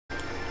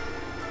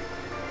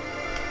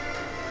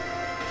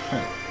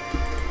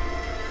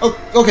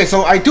Okay,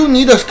 so I do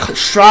need a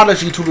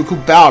strategy to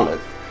recruit ballot.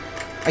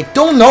 I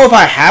don't know if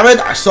I have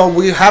it, so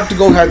we have to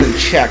go ahead and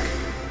check.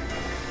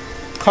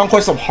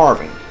 Conquest of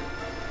Hevring.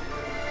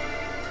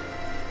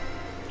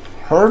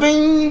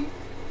 Hevring?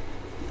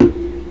 I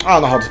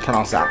don't know how to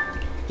pronounce that.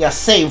 Yeah,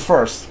 save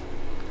first.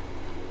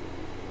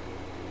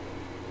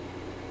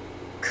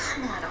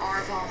 Come on,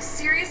 Arval.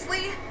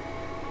 Seriously?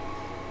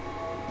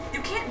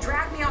 You can't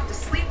drag me off to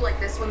sleep like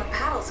this when the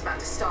battle's about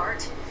to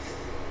start.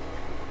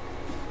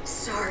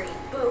 Sorry,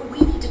 but we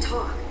need to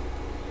talk.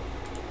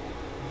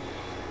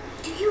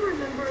 Do you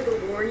remember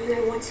the warning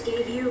I once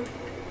gave you?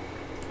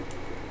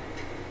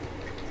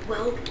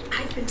 Well,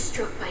 I've been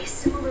struck by a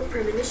similar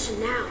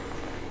premonition now.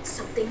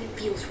 Something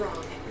feels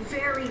wrong.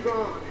 Very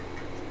wrong.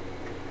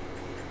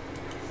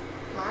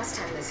 Last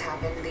time this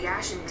happened, the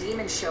Ashen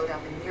Demon showed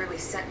up and nearly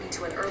sent me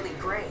to an early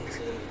grave.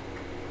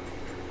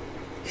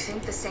 You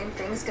think the same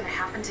thing's gonna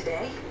happen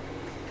today?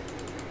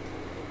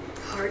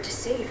 Hard to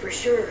say for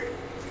sure.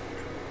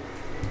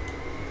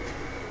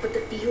 But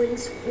the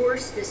feeling's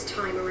worse this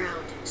time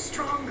around.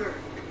 Stronger.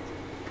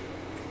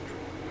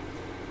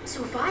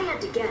 So if I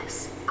had to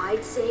guess,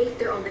 I'd say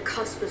they're on the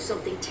cusp of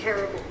something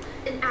terrible.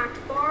 An act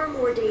far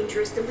more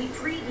dangerous than we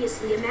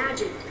previously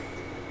imagined.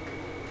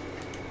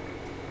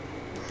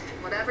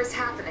 Whatever's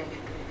happening,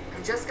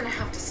 I'm just gonna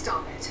have to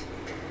stop it.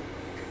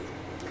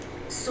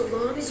 So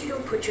long as you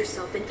don't put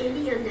yourself in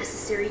any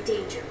unnecessary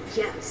danger,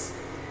 yes.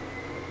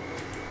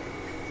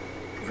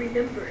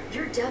 Remember,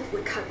 your death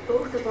would cut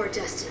both of our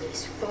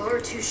destinies far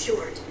too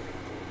short.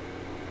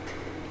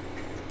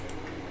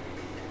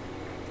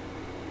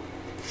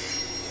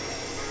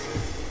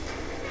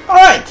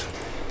 Alright.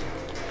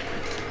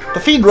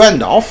 Defeat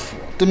Randolph.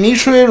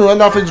 Dimitri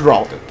Randolph is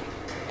routed.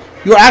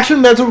 Your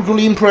action better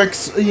greatly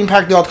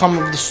impact the outcome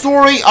of the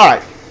story.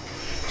 Alright.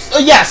 So,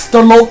 yes,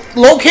 the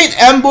locate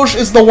ambush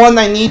is the one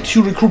I need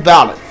to recruit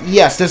ballot.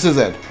 Yes, this is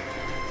it.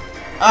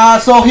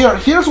 So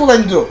here's what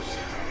I do.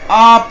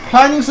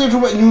 Planning stage,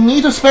 you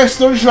need to spend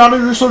 30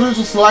 strategy resources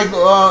to select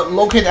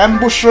locate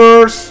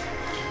ambushers.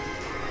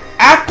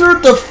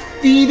 After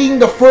defeating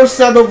the first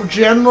set of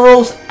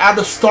generals at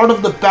the start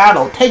of the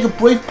battle, take a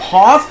brief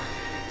pause.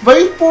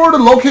 Wait for the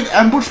locate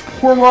ambush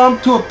program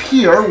to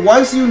appear.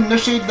 Once you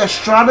initiate the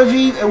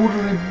strategy, it will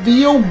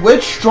reveal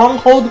which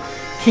stronghold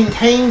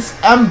contains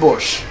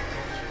ambush.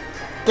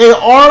 They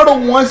are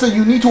the ones that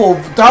you need to.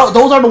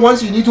 Those are the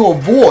ones you need to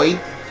avoid.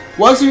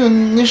 Once you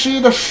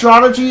initiate the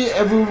strategy,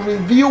 it will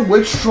reveal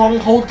which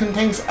stronghold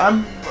contains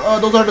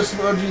those are the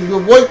strategies you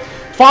avoid.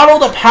 Follow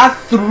the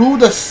path through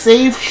the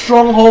safe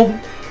stronghold.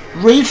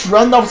 Reach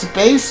Randolph's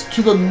base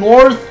to the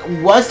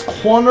northwest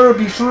corner.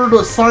 Be sure to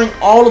assign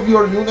all of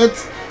your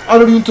units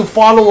to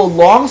follow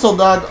along so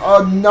that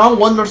none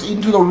wanders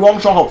into the wrong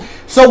stronghold.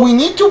 So we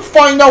need to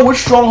find out which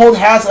stronghold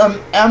has an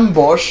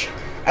ambush,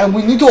 and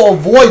we need to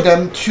avoid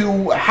them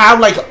to have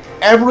like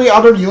every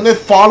other unit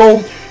follow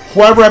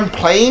whoever I'm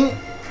playing.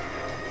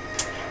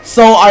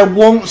 So I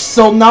won't.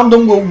 So none of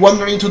them will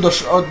wander into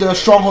the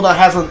stronghold that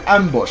has an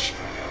ambush.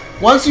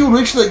 Once you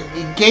reach the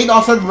gate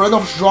outside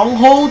Randolph's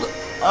stronghold,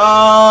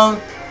 a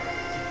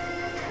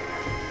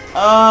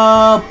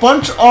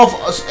bunch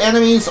of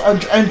enemies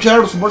and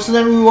Gerald's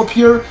mercenary will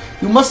appear.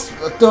 You must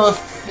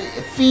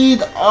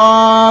feed.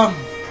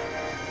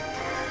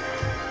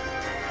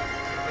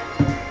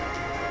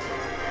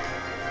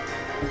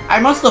 I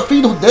must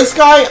defeat this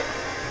guy,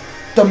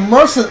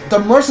 the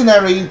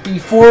mercenary,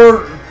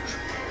 before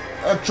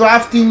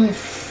drafting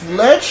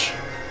Fletch.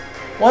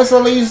 Once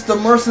at least the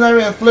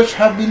mercenary and Fletch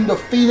have been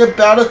defeated,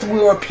 Ballast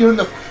will appear in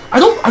the. I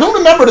don't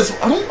remember this.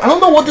 I don't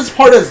know what this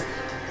part is.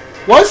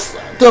 What's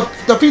the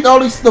defeat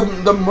at least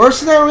the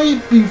mercenary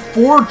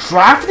before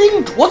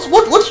drafting?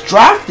 What's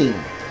drafting?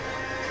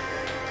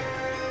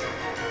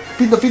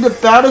 The defeated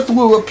Ballast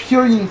will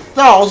appear in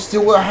Thals. They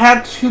will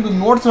head to the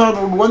north side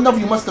of Randolph.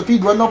 You must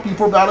defeat Randolph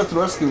before Ballast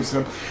rescues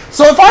him.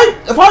 So if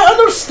I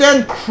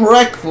understand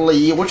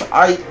correctly, which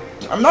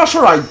I'm not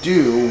sure I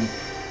do,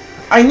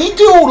 I need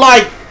to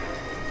like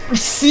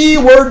see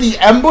where the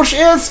ambush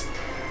is,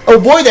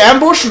 avoid the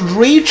ambush,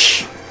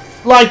 reach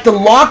like the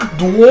locked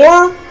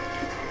door.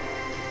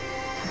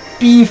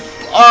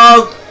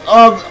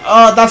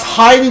 That's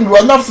hiding.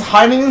 Randolph's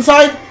hiding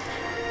inside.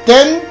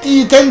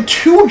 Then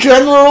two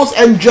generals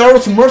and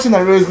Gerald's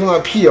mercenary is gonna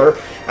appear.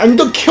 I need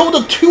to kill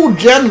the two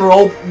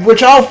general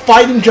without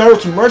fighting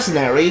Gerald's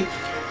mercenary,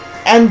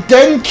 and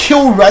then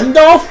kill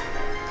Randolph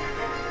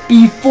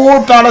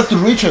before Ballast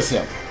reaches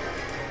him.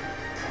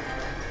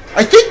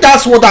 I think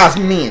that's what that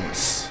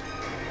means.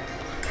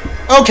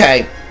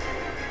 Okay.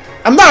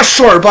 I'm not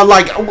sure, but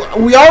like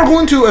we are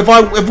going to,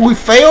 if we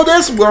fail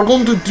this, we're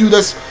going to do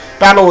this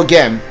battle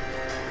again.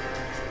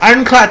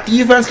 Ironclad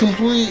defense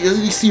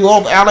completely seal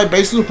off allied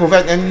bases to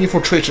prevent enemy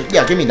infiltration.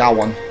 Yeah, give me that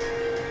one.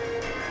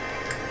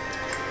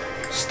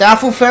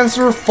 Staff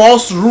offensive,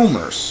 false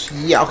rumors.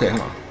 Yeah, okay,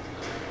 hold on.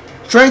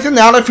 Strengthen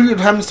the allied free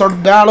time to start the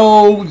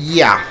battle.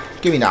 Yeah,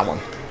 give me that one.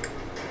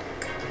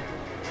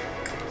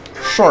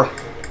 Sure.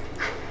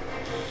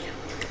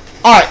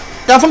 Alright,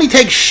 Definitely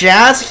take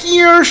Shaz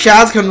here.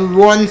 Shaz can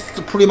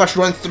pretty much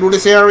run through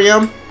this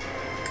area.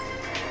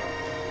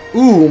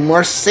 Ooh,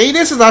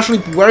 Mercedes is actually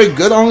very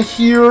good on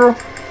here.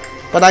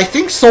 But I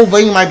think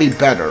Sylvain might be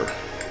better.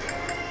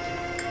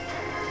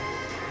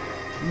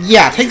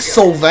 Yeah, take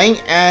Sylvain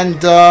and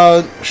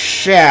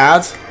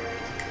Shaz.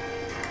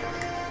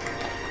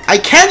 I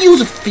can't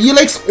use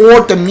Felix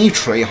or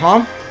Dimitri,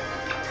 huh?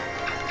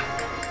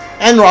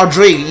 And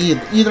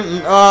Rodrigue either.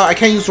 I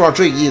can't use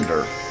Rodrigue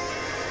either.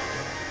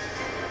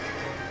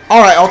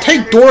 Alright, I'll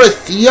take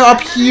Dorothea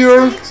up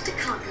here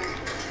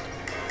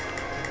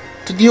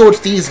to deal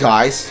with these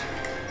guys.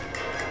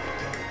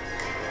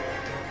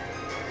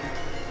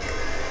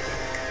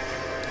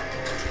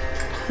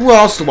 Who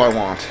else do I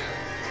want?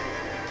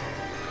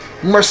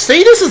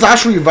 Mercedes is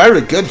actually very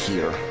good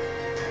here.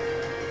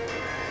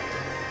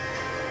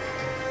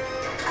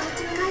 I'll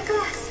do my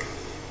best.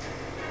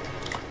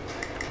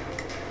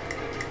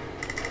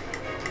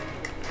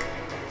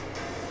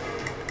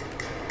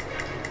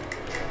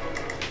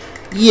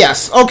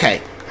 Yes,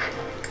 okay.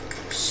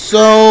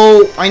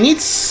 So, I need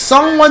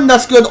someone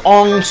that's good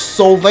on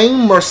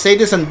Sylvain,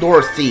 Mercedes, and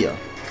Dorothea.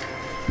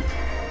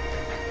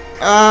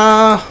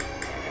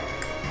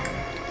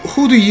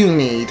 Who do you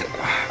need?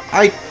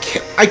 I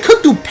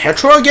could do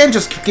Petra again,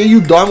 just get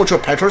you done with your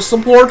Petra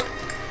support.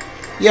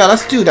 Yeah,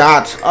 let's do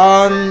that.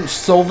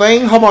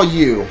 Sylvain, how about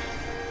you?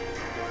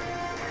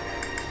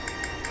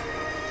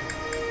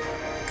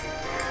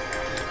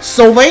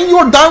 Sylvain,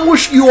 you're done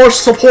with your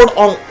support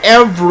on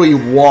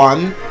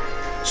everyone.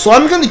 So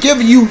I'm gonna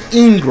give you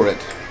Ingrid.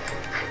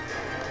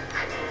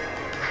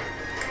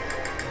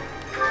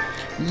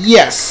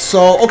 Yes,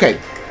 so, okay.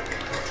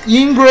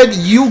 Ingrid,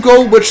 you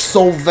go with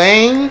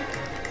Sylvain.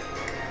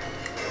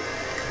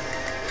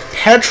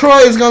 Petra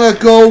is gonna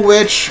go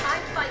with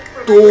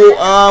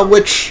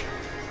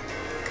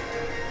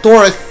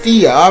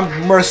Dorothea.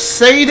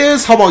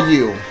 Mercedes, how about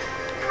you?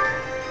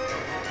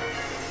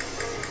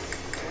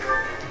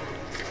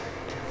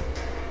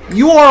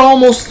 You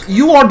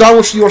are done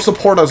with your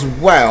support as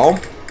well.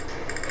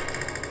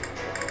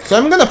 So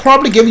I'm gonna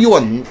probably give you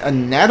a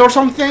net or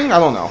something. I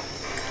don't know.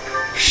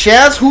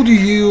 Shaz, who do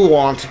you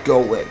want to go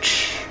with?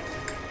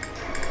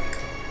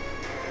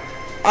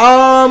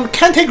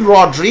 Can't take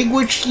Rodrigue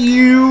with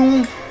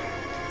you.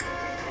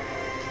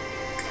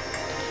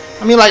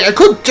 I mean, like, I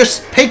could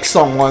just pick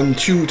someone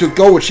to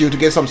go with you to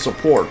get some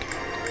support.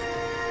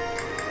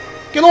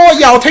 You know what?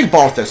 Yeah, I'll take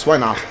Balthus. Why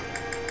not?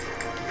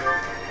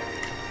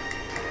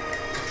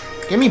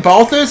 Give me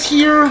Balthus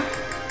here.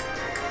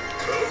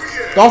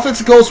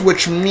 Balthus goes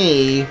with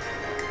me.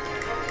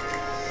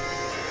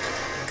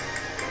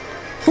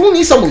 Who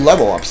needs some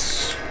level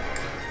ups?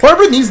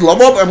 Whoever needs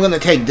level up, I'm gonna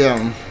take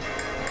them.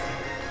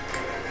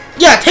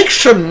 Yeah, take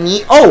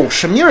Shamir. Oh,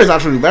 Shamir is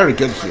actually very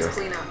good here.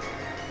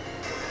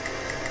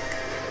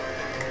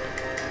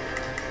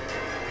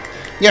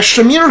 Yeah,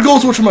 Shamir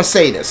goes with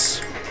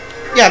Mercedes.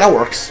 Yeah, that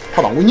works.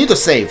 Hold on, we need to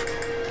save.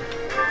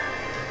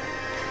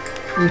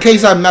 In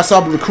case I mess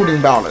up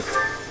recruiting ballot.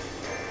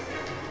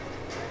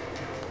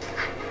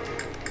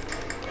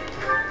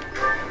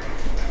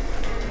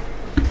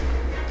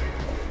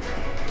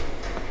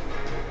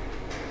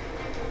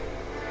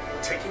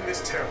 Taking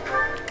this town.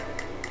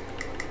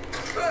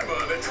 I'm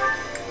on it.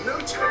 No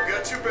job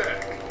got your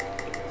back.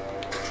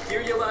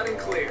 Hear you loud and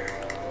clear.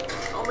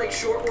 I'll make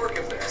short work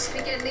of this.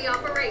 Begin the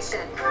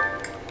operation.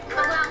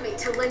 Allow me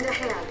to lend a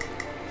hand.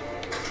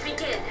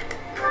 Begin.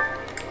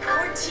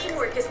 Our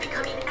teamwork is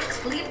becoming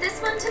excellent. Leave this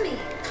one to me.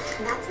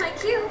 That's my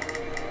cue.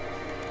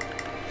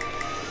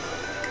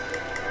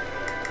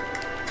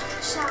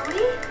 Shall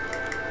we?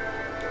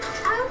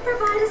 I'll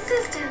provide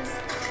assistance.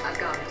 I've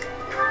got it.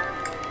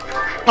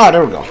 Ah,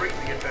 there we go.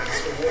 Greatly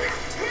advance the war.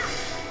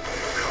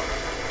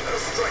 Let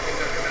us strike at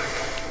their command.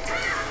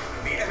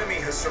 The enemy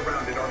has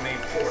surrounded our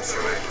main force,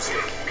 Your Majesty.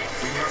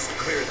 We must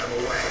clear them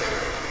away.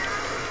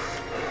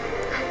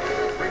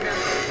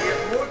 Remember, we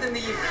have more than the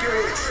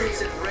Imperial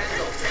troops at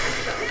Randolph to think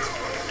about.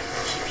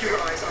 Keep your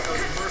eyes on those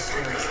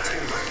mercenaries,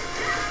 too.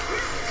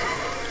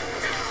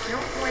 No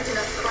point in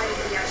us fighting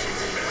the Ashen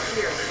Demon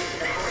here if we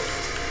can avoid it.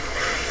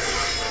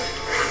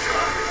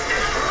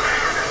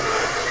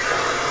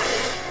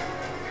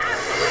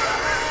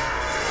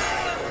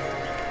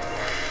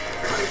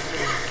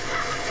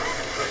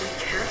 But we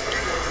can't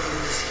afford to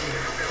lose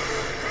here.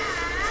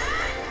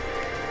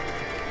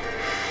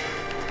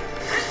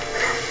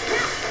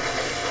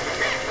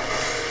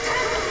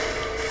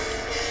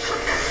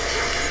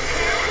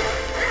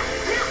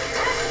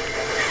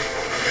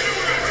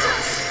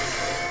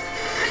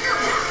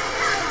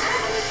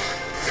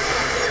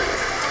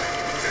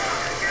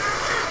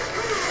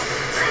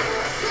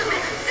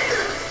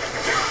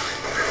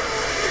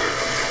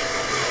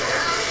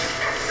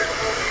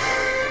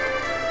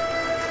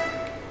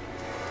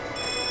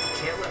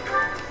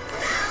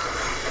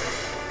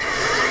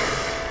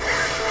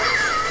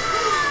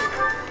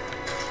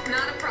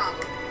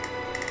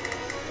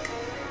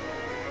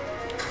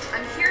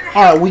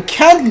 Alright, we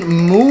can't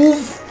move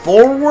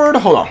forward.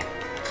 Hold on.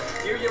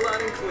 Hear you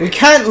loud and clear. We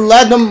can't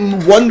let them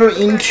wander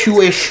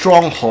into a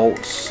stronghold.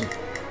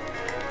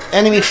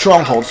 enemy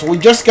stronghold. So we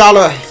just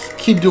gotta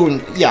keep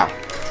doing, yeah.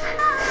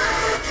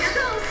 Here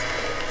goes.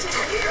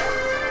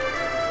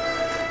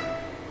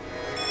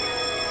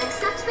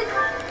 Accept the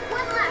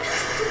one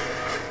left.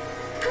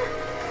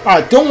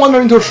 Alright, don't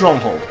wander into a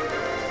stronghold.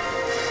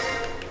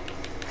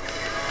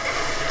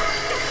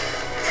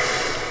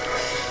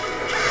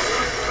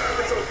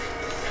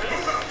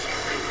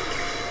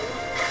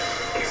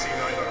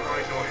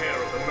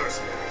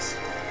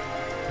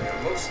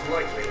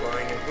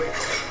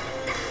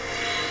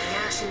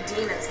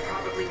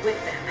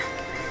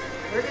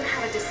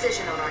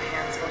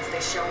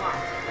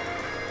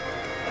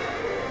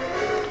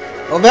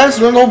 Advance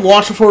Randolph,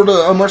 watch for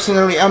the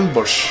mercenary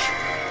ambush.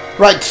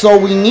 Right, so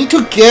we need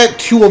to get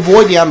to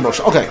avoid the ambush.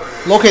 Okay,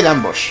 locate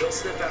ambush.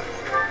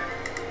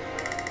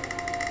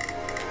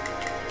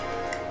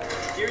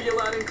 Hear you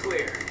loud and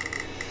clear.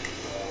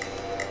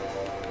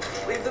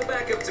 Leave the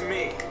backup to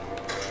me.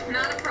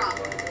 Not a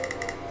problem.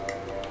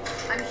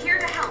 I'm here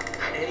to help.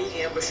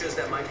 Any ambushes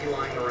that might be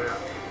lying around.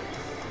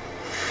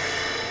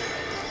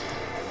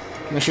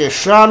 Initiate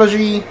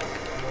strategy.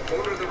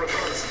 Order the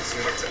reconnaissance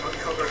unit to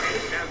uncover any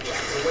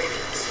ambushes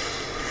awaiting us.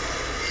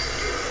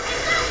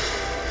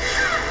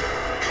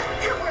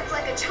 That worked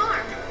like a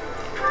charm.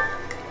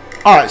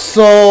 Alright,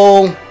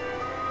 so...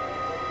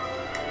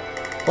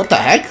 what the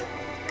heck?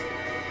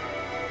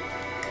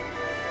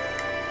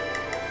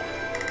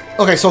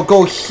 Okay, so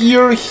go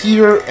here,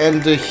 here,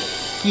 and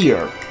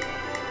here.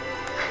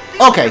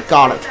 Okay,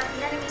 got it.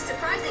 The enemy's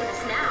surprising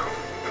us now.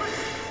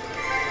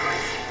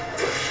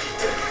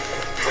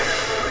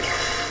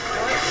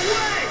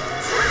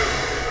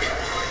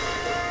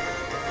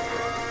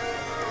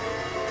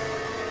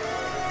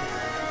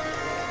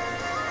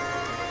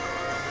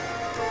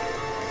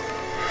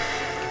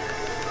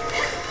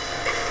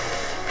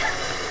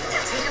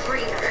 Take a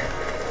breather.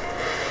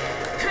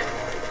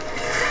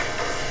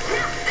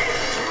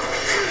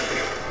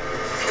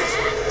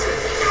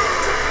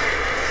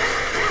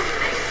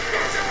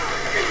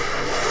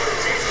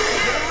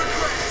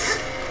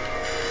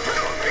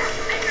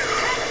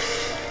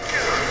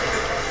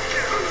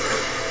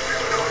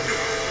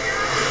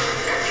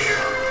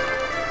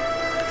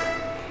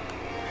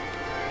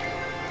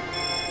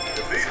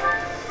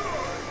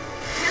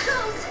 Here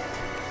goes.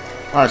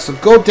 Alright, so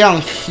go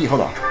down here.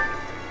 Hold on.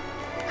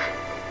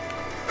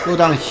 Go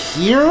down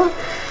here? Our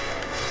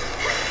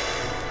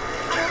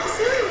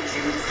auxiliary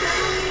unit is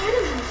battling the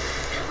enemy.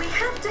 We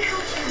have to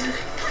help him.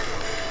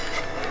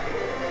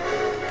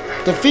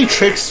 Defeat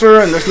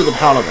Trickster and let's do the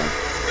Paladin.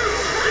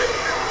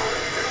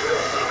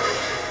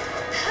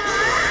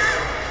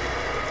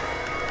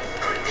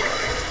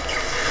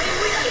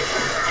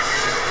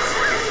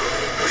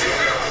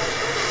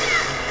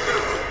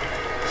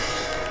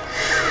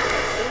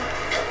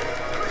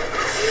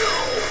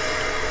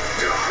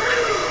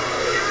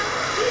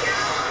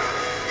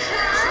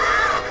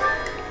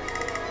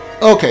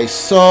 Okay,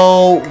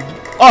 so...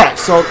 alright,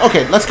 so,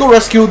 okay, let's go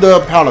rescue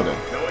the Paladin.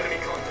 No enemy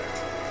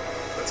contact.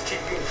 Let's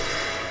keep moving.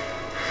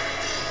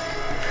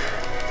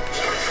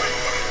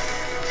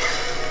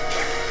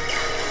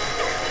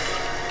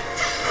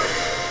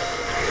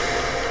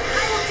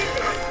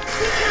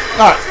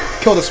 Alright,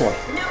 kill this one.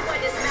 No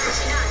one is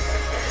matching us.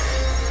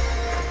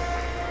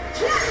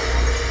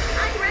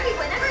 I'm ready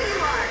whenever you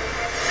are.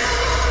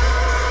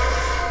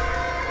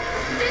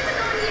 This is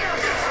on you.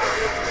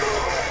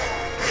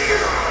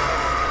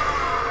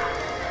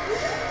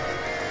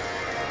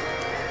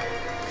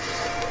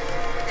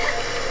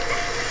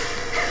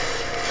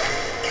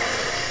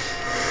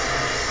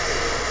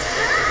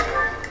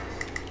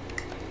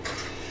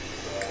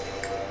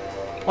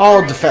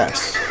 All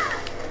defense.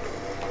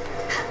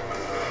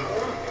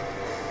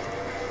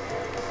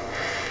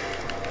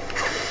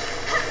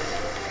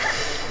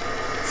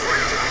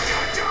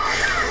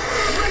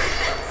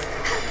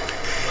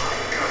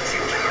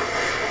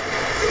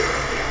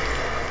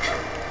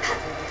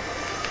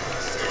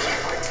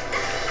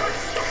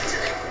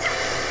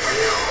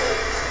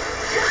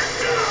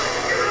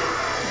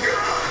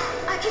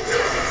 I can do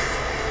this.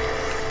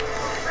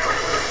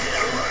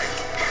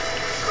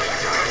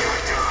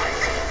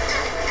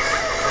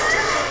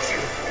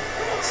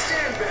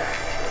 Stand back.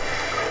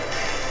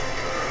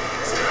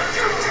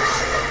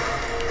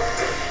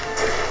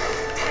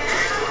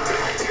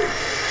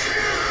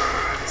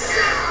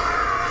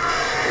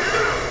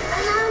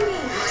 Allow me.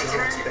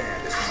 This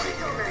band is mighty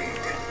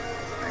indeed.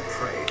 I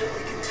pray that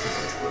we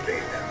continue to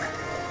evade them.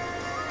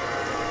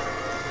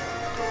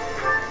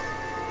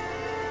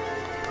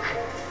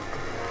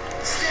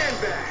 Stand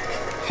back.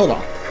 Hold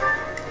on.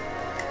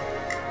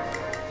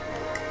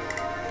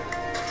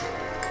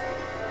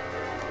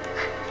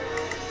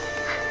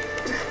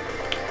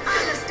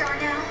 I'm the star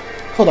now.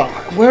 Hold on.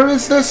 Where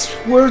is this?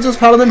 Where is this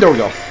Paladin? There we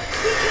go.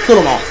 Kill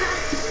them all.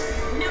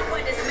 No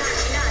one is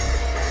matching us.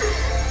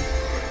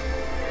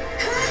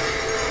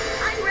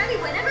 I'm ready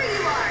whenever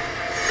you are.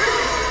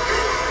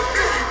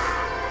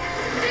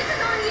 This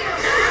is on you.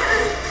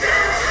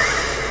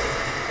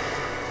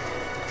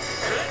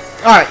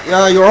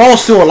 Alright, you're all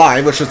still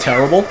alive, which is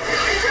terrible.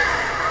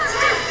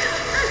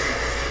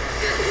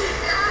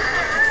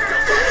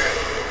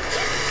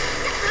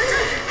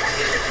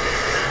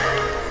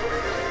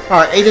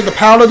 Alright, aided the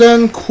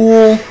paladin.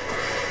 Cool.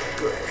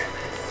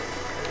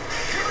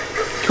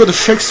 Kill the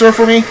trickster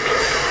for me.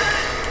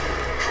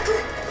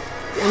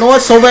 You know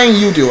what, Sylvain,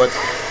 you do it.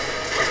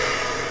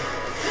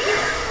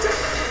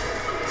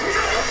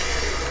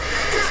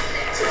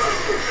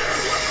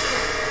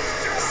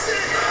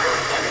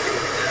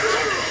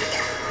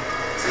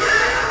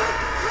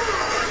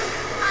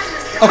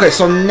 Okay,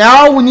 so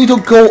now we need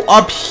to go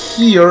up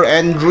here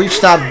and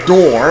reach that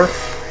door.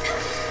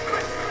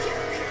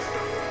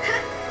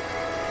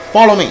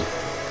 Follow me. The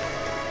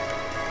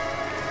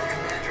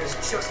commander is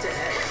just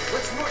ahead.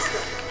 Let's rush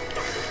them.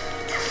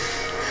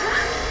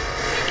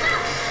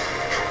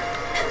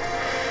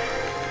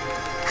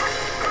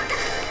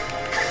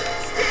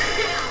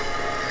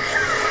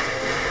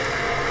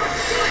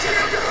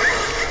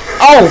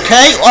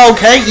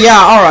 Okay, yeah,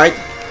 alright.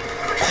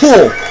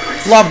 Cool.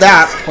 Love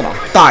that. Hold on,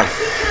 die.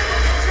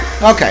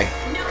 Okay.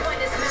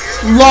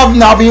 Love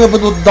not being able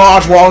to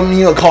dodge while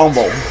in a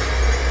combo. I'm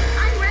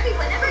ready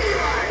whenever you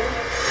are.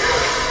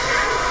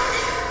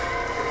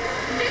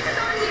 This is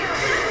on you.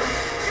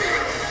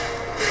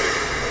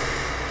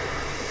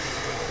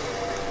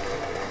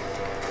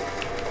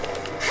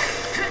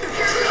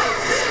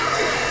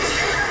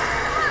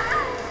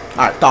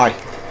 Alright, die.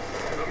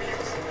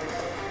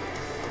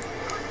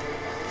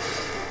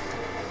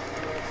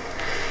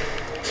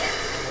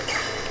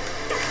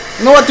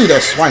 You know what? Do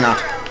this. Why not?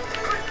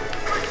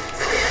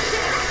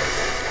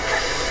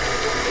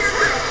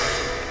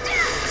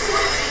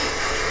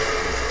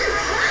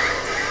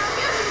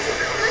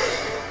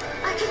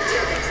 I can do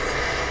this.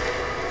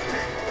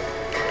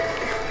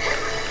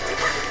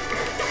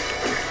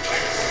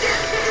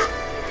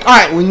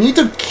 Alright, we need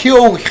to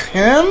kill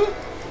him?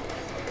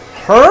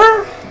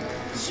 Her?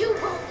 You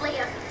won't lay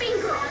a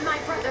finger on my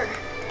brother.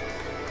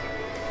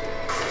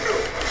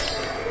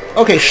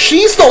 Okay,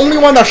 she's the only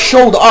one that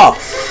showed up.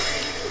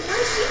 What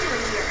is she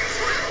doing here?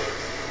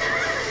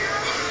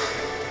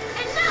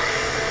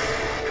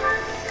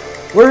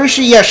 Enough! Where is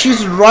she? Yeah,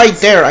 she's right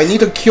there. I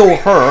need to kill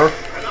her.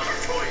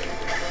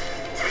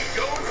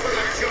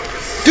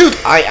 Dude,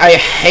 I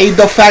hate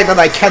the fact that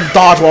I can't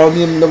dodge while I'm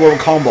in the middle of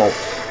a combo.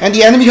 And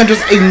the enemy can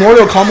just ignore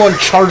your combo and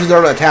charge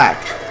their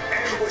attack.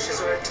 Ambushes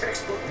are a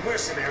textbook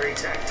mercenary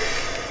tactic.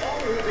 All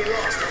will be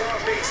lost if our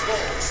base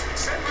falls.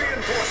 Send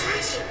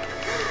reinforcements.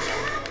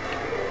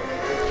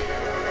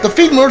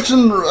 Defeat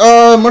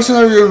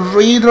mercenary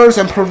raiders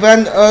and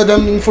prevent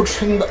them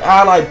infiltrating the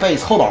allied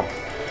base. Hold on.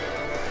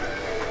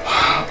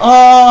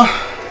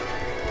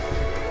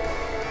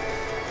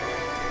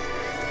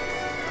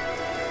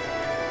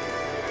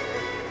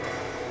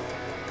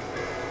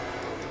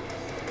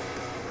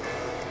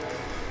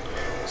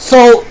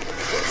 So,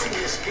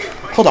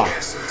 hold on.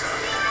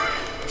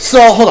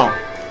 Hold on.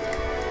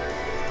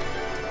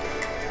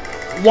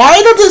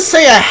 Why does it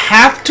say I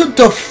have to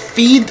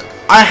defeat?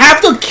 I have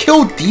to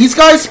kill these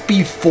guys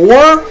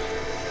before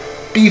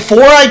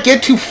I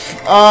get to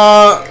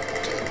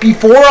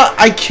before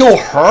I kill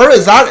her?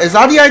 Is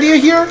that the idea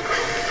here?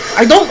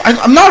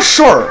 I'm not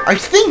sure. I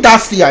think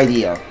that's the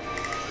idea.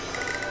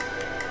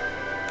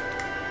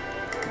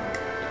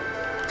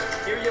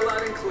 Hear you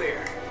loud and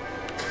clear.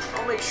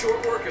 I'll make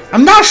short work of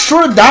I'm not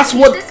sure if that's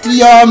what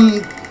the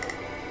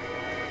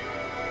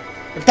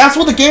if that's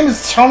what the game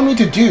is telling me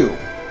to do.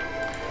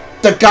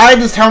 The guide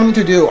is telling me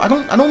to do. I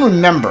don't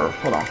remember.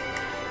 Hold on.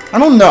 I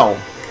don't know.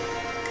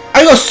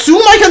 I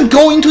assume I can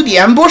go into the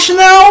ambush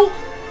now?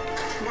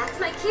 That's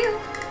my cue.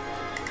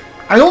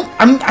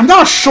 I'm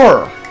not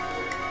sure.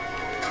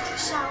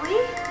 Shall we?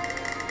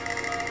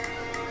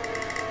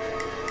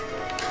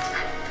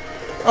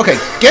 Okay,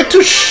 get to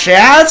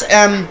Shaz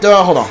and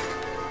hold on.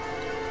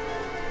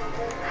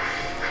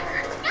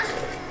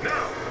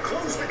 Now,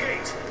 close the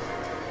gate.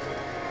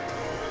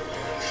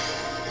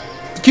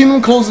 The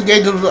kingdom close the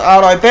gate to the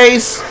ally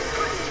base.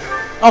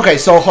 Okay,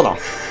 so hold on.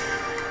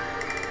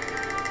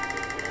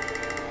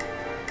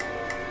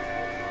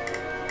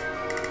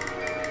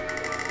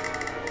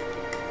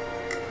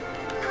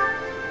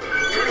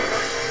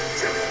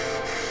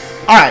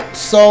 Alright,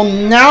 so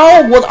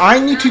now what I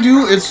need to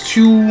do is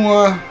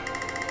to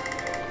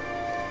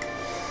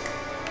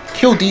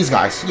kill these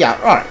guys. Yeah,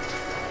 alright.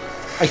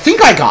 I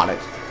think I got it.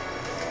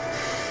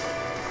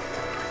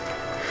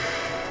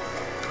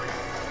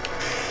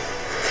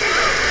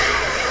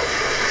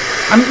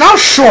 I'm not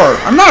sure.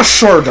 I'm not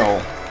sure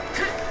though.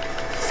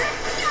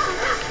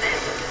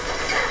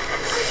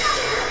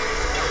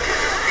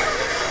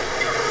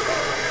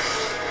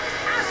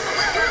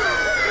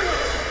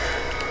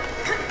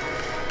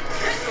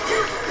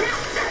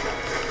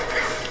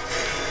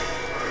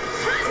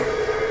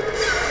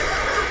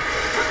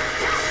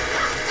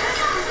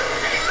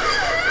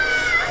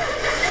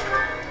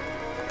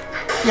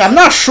 Yeah, I'm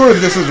not sure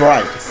if this is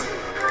right.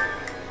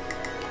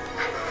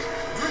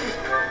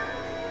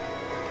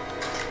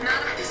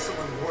 Is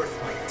someone worth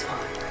my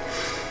time?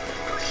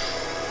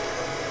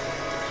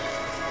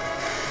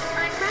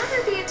 I'd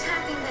rather be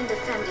attacking than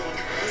defending.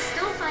 I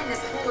still find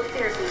this whole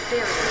affair to be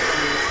very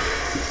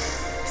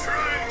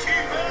Try and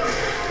keep up.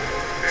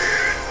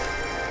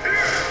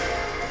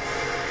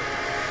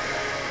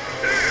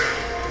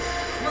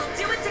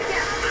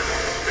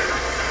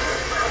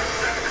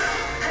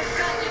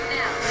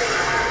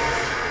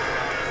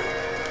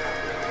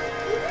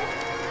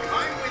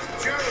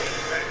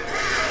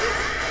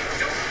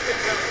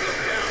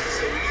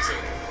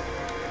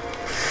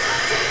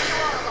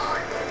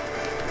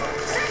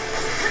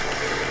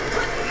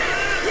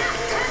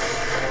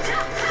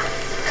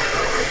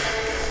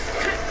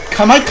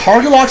 Can my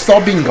target lock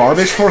stop being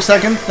garbage for a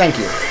second? Thank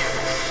you.